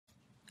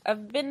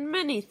I've been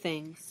many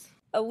things.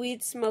 A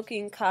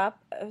weed-smoking cop,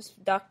 a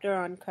doctor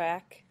on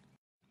crack.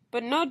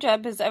 But no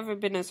job has ever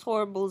been as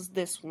horrible as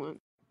this one.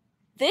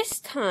 This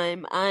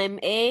time, I'm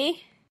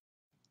a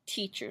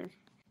teacher.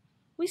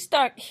 We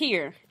start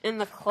here, in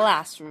the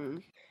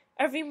classroom.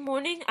 Every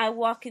morning, I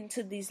walk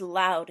into these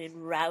loud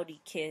and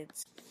rowdy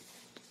kids.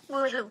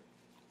 Woohoo!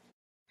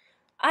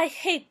 I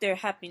hate their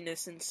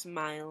happiness and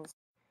smiles.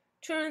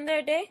 To ruin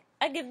their day,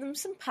 I give them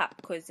some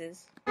pop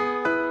quizzes.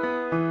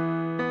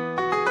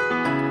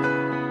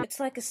 It's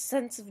like a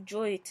sense of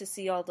joy to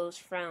see all those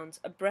frowns,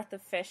 a breath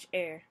of fresh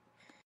air.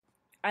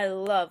 I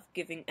love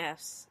giving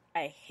Fs.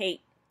 I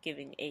hate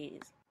giving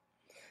As.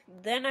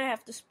 Then I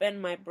have to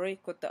spend my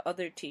break with the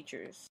other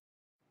teachers.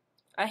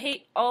 I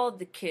hate all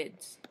the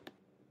kids.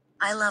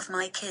 I love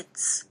my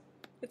kids.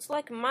 It's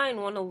like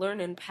mine want to learn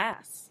and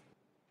pass.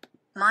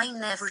 Mine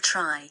never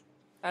try.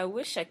 I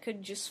wish I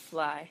could just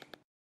fly.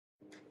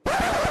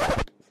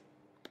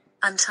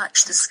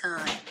 Untouch the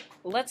sky.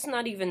 Let's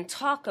not even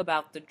talk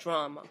about the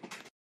drama.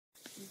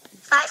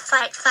 Fight,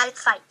 fight, fight,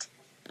 fight.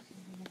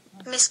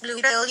 Miss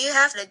Bluetail, you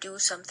have to do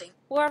something.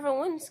 Whoever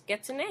wins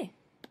gets an A.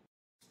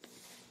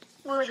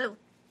 Woohoo!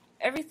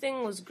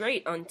 Everything was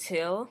great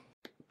until...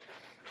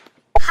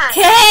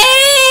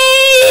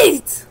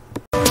 Kate!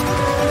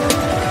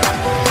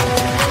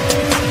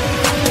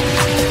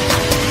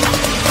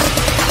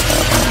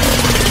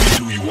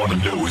 Do you want to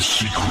know his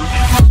secret?